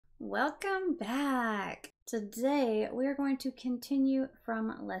Welcome back. Today we are going to continue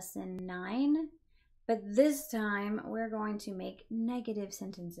from lesson 9, but this time we're going to make negative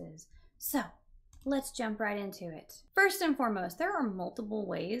sentences. So let's jump right into it. First and foremost, there are multiple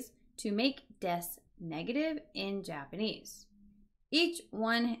ways to make des negative in Japanese. Each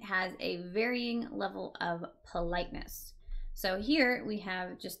one has a varying level of politeness. So here we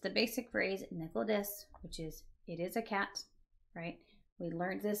have just the basic phrase neko desu, which is it is a cat, right? We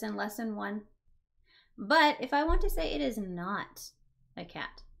learned this in lesson 1. But if I want to say it is not a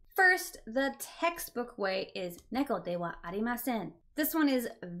cat, first, the textbook way is neko de wa arimasen. This one is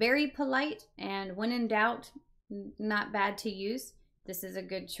very polite, and when in doubt, not bad to use. This is a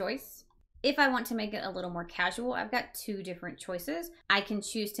good choice. If I want to make it a little more casual, I've got 2 different choices. I can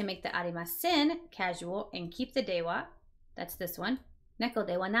choose to make the arimasen casual and keep the dewa. That's this one. Neko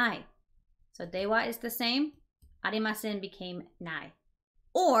de wa nai. So dewa is the same. Arimasen became nai.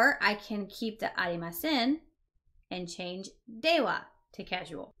 Or I can keep the arimasen and change dewa to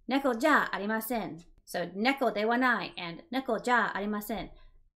casual. Neko ja arimasen. So neko de wa nai and neko ja arimasen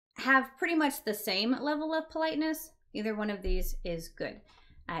have pretty much the same level of politeness. Either one of these is good.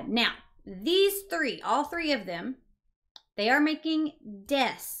 Now, these 3, all 3 of them, they are making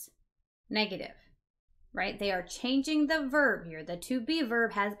des negative, right? They are changing the verb here. The to be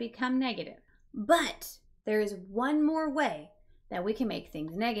verb has become negative. But there is one more way that we can make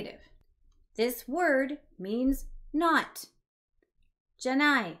things negative. This word means not.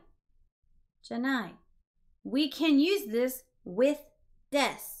 Janai. Janai. We can use this with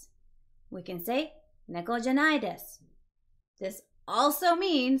des. We can say neko janai desu. This also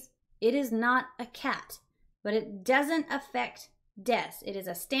means it is not a cat, but it doesn't affect des. It is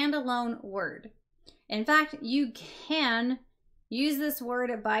a standalone word. In fact, you can use this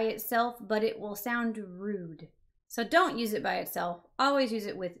word by itself, but it will sound rude. So don't use it by itself. Always use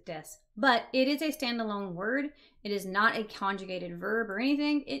it with des. But it is a standalone word. It is not a conjugated verb or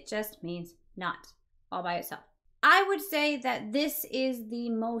anything. It just means not, all by itself. I would say that this is the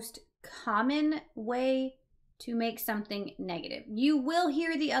most common way to make something negative. You will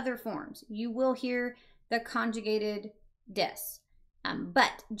hear the other forms. You will hear the conjugated des.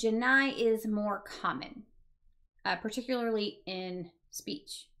 But janai is more common, particularly in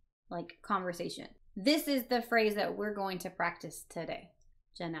speech, like conversation. This is the phrase that we're going to practice today.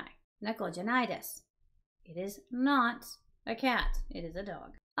 Janai. Neko janai desu. It is not a cat. It is a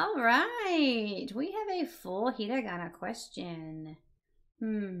dog. All right. We have a full hiragana question.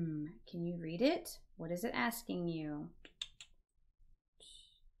 Can you read it? What is it asking you?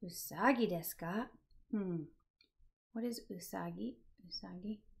 Usagi desu ka? What is usagi?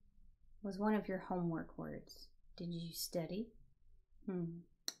 Usagi was one of your homework words. Did you study?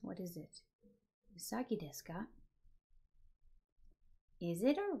 What is it? Usagi desu ka? Is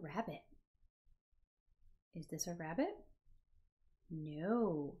it a rabbit? Is this a rabbit?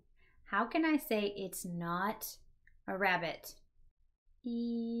 No. How can I say it's not a rabbit?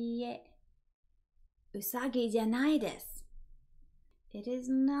 Iie. Usagi janai desu. It is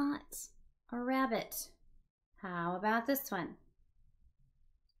not a rabbit. How about this one?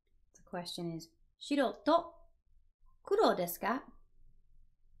 The question is, shiro to kuro desu ka?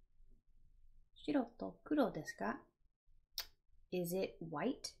 Shiro to kuro desu ka? Is it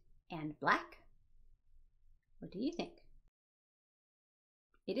white and black? What do you think?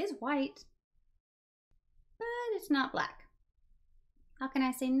 It is white, but it's not black. How can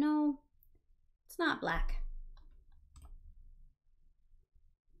I say no? It's not black.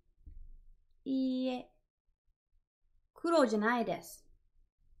 Iie. Kuro janai desu.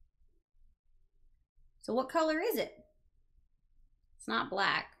 So what color is it? It's not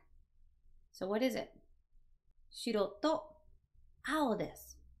black. So what is it? Shiro to ao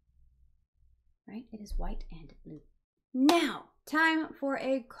desu. Right? It is white and blue. Now, time for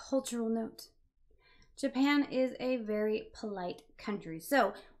a cultural note. Japan is a very polite country.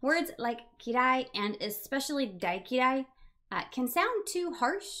 So words like kirai and especially daikirai can sound too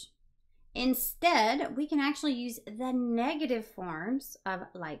harsh. Instead, we can actually use the negative forms of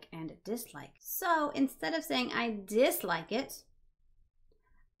like and dislike. So instead of saying I dislike it,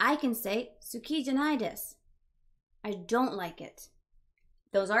 I can say suki janai desu. I don't like it.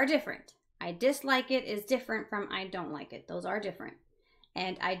 Those are different. I dislike it is different from I don't like it. Those are different.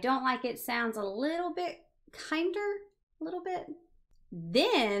 And I don't like it sounds a little bit kinder, a little bit.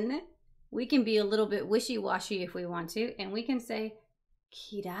 Then we can be a little bit wishy-washy if we want to, and we can say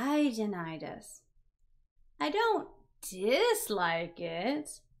kirai janai desu. I don't dislike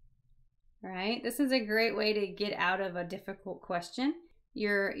it. Right? This is a great way to get out of a difficult question.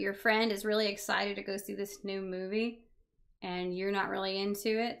 Your friend is really excited to go see this new movie, and you're not really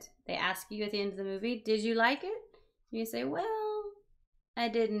into it, they ask you at the end of the movie, did you like it? You say, well, I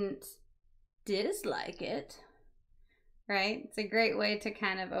didn't dislike it, right? It's a great way to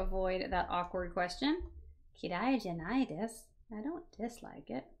kind of avoid that awkward question. Kirai janai desu. I don't dislike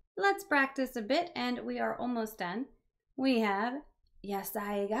it. Let's practice a bit, and we are almost done. We have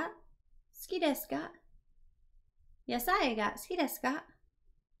yasai ga suki desu ka? Yasai ga suki desu ka?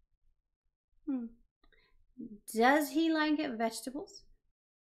 Does he like vegetables?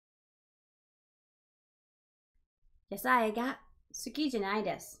 Yasai ga suki janai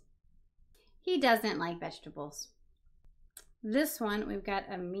desu. He doesn't like vegetables. This one, we've got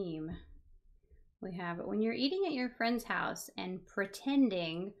a meme. We have, when you're eating at your friend's house and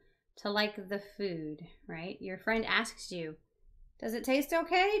pretending to like the food, right? Your friend asks you, does it taste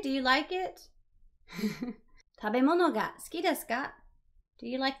okay? Do you like it? Tabemono ga suki desu ka? Do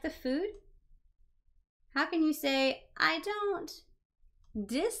you like the food? How can you say, I don't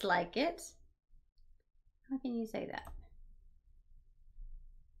dislike it? How can you say that?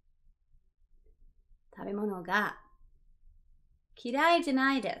 Tabemono ga kirai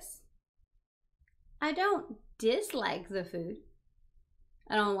janai desu. I don't dislike the food.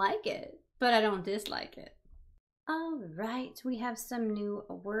 I don't like it, but I don't dislike it. All right, we have some new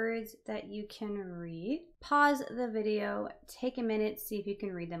words that you can read. Pause the video, take a minute, see if you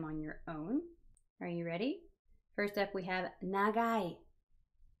can read them on your own. Are you ready? First up, we have nagai.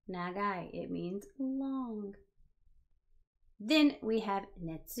 Nagai, it means long. Then we have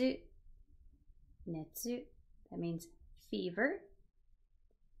netsu. Netsu, that means fever.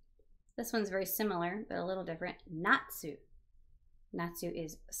 This one's very similar, but a little different. Natsu. Natsu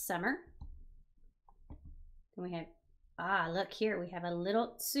is summer. Then we have, look here, we have a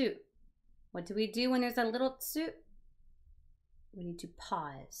little tsu. What do we do when there's a little tsu? We need to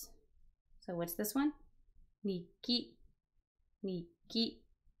pause. So what's this one? Nikki. Nikki.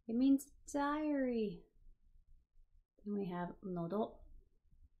 It means diary. Then we have nodo.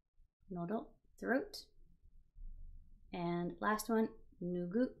 Nodo, throat. And last one,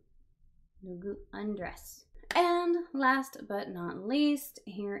 nugu. Nugu, undress. And last but not least,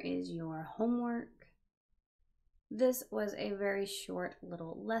 here is your homework. This was a very short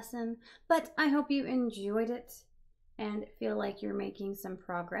little lesson, but I hope you enjoyed it and feel like you're making some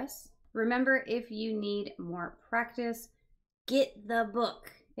progress. Remember, if you need more practice, get the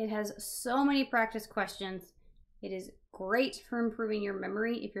book. It has so many practice questions. It is great for improving your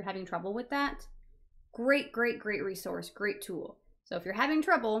memory if you're having trouble with that. Great, great, great resource, great tool. So if you're having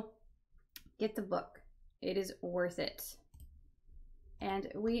trouble, get the book. It is worth it. And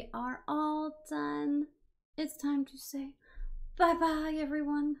we are all done. It's time to say bye-bye,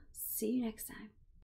 everyone. See you next time.